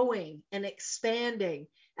growing and expanding.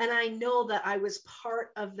 And I know that I was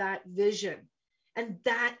part of that vision. And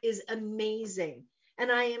that is amazing.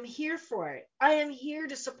 And I am here for it. I am here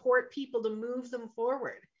to support people to move them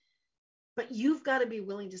forward. But you've got to be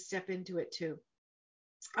willing to step into it too.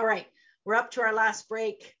 All right, we're up to our last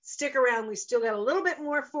break. Stick around. We still got a little bit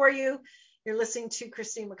more for you. You're listening to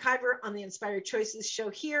Christine McIver on the Inspired Choices show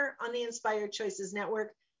here on the Inspired Choices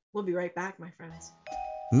Network. We'll be right back, my friends.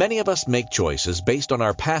 Many of us make choices based on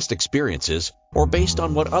our past experiences or based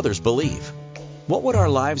on what others believe. What would our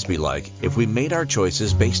lives be like if we made our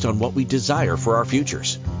choices based on what we desire for our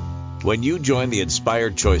futures? When you join the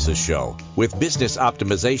Inspired Choices show with business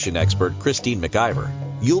optimization expert Christine McIver,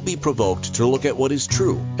 you'll be provoked to look at what is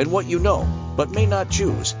true and what you know, but may not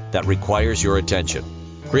choose, that requires your attention.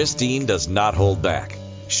 Christine does not hold back.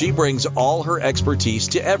 She brings all her expertise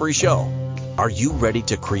to every show. Are you ready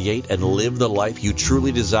to create and live the life you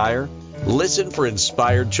truly desire? Listen for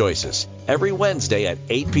Inspired Choices every Wednesday at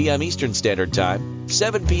 8 p.m. Eastern Standard Time,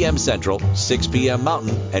 7 p.m. Central, 6 p.m.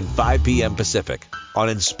 Mountain, and 5 p.m. Pacific on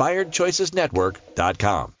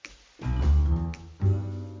InspiredChoicesNetwork.com.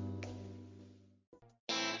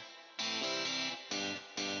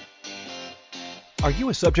 Are you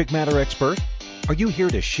a subject matter expert? Are you here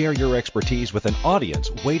to share your expertise with an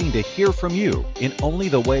audience waiting to hear from you in only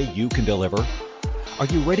the way you can deliver? Are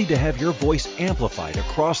you ready to have your voice amplified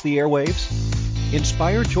across the airwaves?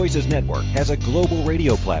 Inspired Choices Network has a global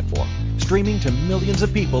radio platform streaming to millions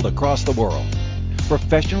of people across the world.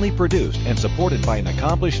 Professionally produced and supported by an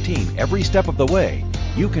accomplished team every step of the way,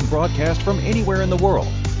 you can broadcast from anywhere in the world,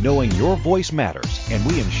 knowing your voice matters, and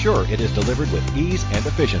we ensure it is delivered with ease and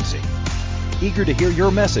efficiency. Eager to hear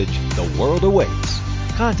your message, the world awaits.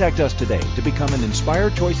 Contact us today to become an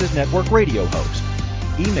Inspired Choices Network radio host.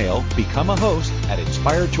 Email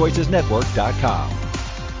becomeahost@inspiredchoicesnetwork.com.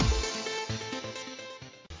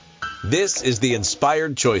 This is the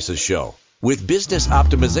Inspired Choices Show with business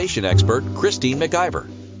optimization expert Christine McIver.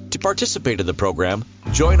 To participate in the program,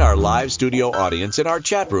 join our live studio audience in our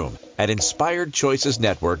chat room at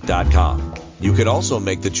InspiredChoicesNetwork.com. You can also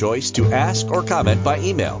make the choice to ask or comment by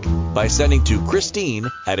email by sending to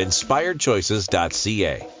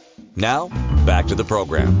Christine@inspiredchoices.ca. Now, back to the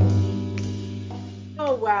program.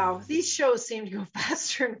 Oh, wow. These shows seem to go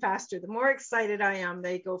faster and faster. The more excited I am,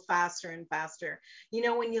 they go faster and faster. You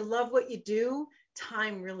know, when you love what you do,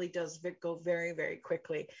 time really does go very, very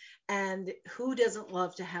quickly. And who doesn't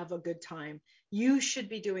love to have a good time? You should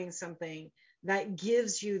be doing something that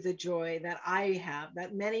gives you the joy that I have,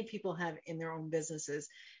 that many people have in their own businesses.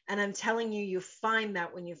 And I'm telling you, you find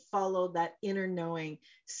that when you follow that inner knowing.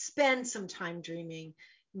 Spend some time dreaming,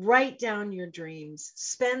 write down your dreams,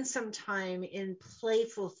 spend some time in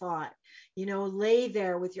playful thought, lay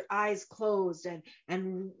there with your eyes closed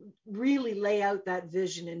and really lay out that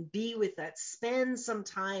vision and be with that. Spend some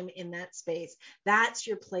time in that space. That's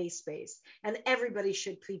your play space. And everybody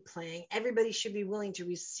should be playing. Everybody should be willing to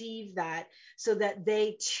receive that so that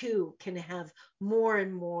they too can have more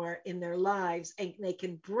and more in their lives, and they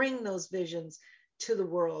can bring those visions to the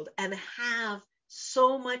world and have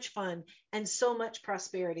so much fun and so much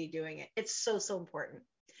prosperity doing it. It's so, so important.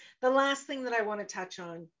 The last thing that I want to touch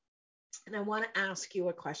on, and I want to ask you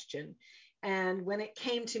a question. And when it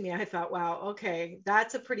came to me, I thought, wow, okay,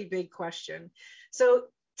 that's a pretty big question. So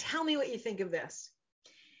tell me what you think of this.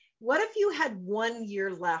 What if you had 1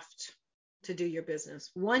 year left to do your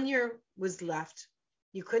business? 1 year was left.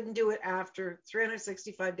 You couldn't do it after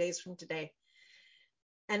 365 days from today.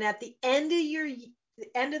 And at the end of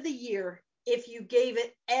the year, if you gave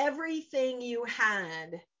it everything you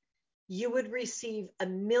had, you would receive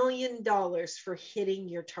 $1 million for hitting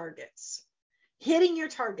your targets. Hitting your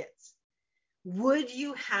targets. Would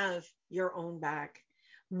you have your own back?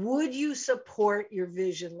 Would you support your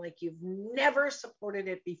vision like you've never supported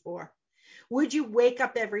it before? Would you wake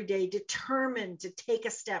up every day determined to take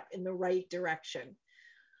a step in the right direction?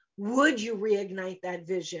 Would you reignite that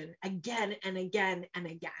vision again and again and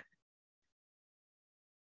again?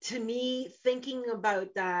 To me, thinking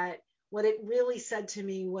about that, what it really said to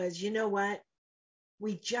me was, you know what?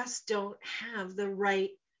 We just don't have the right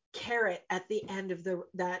carrot at the end of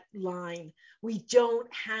that line. We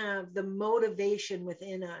don't have the motivation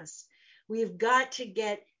within us. We've got to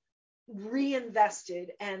get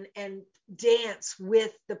reinvested and dance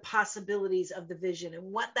with the possibilities of the vision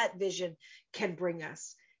and what that vision can bring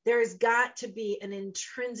us. There has got to be an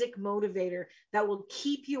intrinsic motivator that will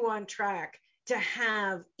keep you on track to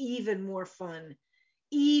have even more fun,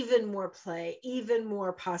 even more play, even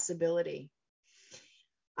more possibility.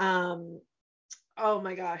 Oh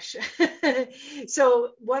my gosh.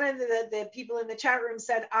 So one of the people in the chat room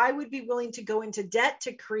said, I would be willing to go into debt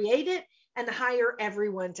to create it and hire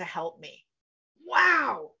everyone to help me.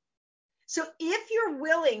 Wow. So if you're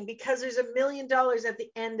willing, because there's $1 million at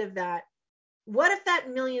the end of that, what if that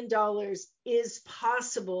 $1 million is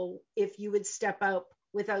possible if you would step out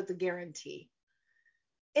without the guarantee?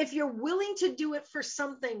 If you're willing to do it for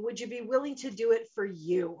something, would you be willing to do it for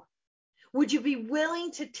you? Would you be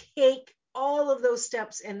willing to take all of those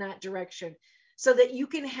steps in that direction so that you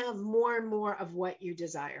can have more and more of what you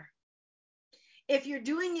desire? If you're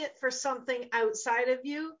doing it for something outside of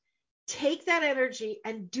you, take that energy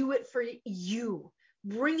and do it for you.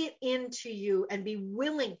 Bring it into you and be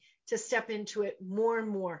willing to step into it more and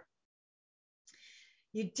more.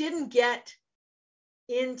 You didn't get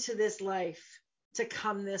into this life to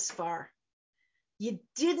come this far. You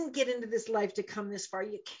didn't get into this life to come this far.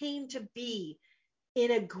 You came to be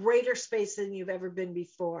in a greater space than you've ever been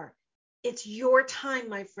before. It's your time,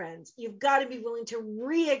 my friends. You've got to be willing to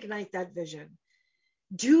reignite that vision.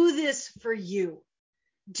 Do this for you.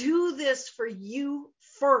 Do this for you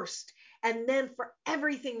first, and then for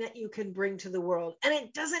everything that you can bring to the world. And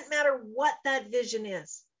it doesn't matter what that vision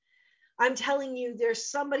is. I'm telling you, there's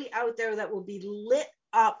somebody out there that will be lit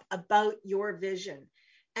up about your vision.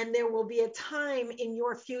 And there will be a time in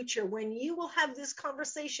your future when you will have this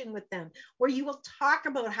conversation with them, where you will talk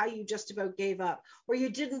about how you just about gave up, or you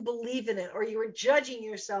didn't believe in it, or you were judging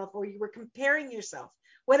yourself, or you were comparing yourself,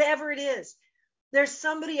 whatever it is. There's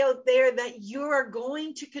somebody out there that you're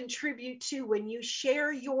going to contribute to when you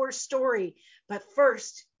share your story. But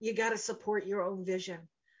first, you got to support your own vision.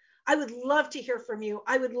 I would love to hear from you.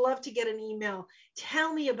 I would love to get an email.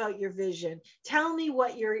 Tell me about your vision. Tell me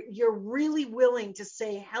what you're really willing to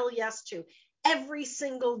say hell yes to every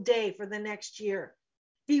single day for the next year.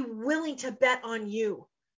 Be willing to bet on you.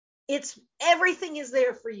 Everything is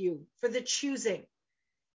there for you, for the choosing.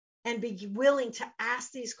 And be willing to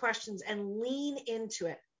ask these questions and lean into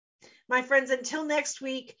it. My friends, until next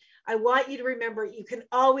week, I want you to remember you can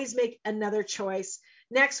always make another choice.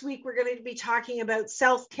 Next week, we're going to be talking about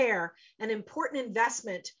self-care, an important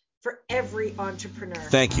investment for every entrepreneur.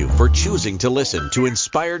 Thank you for choosing to listen to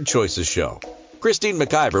Inspired Choices Show. Christine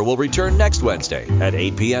McIver will return next Wednesday at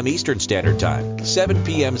 8 p.m. Eastern Standard Time, 7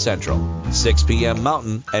 p.m. Central, 6 p.m.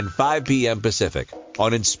 Mountain, and 5 p.m. Pacific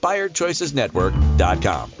on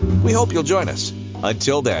InspiredChoicesNetwork.com. We hope you'll join us.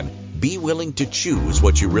 Until then, be willing to choose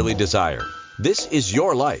what you really desire. This is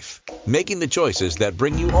your life, making the choices that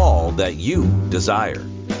bring you all that you desire.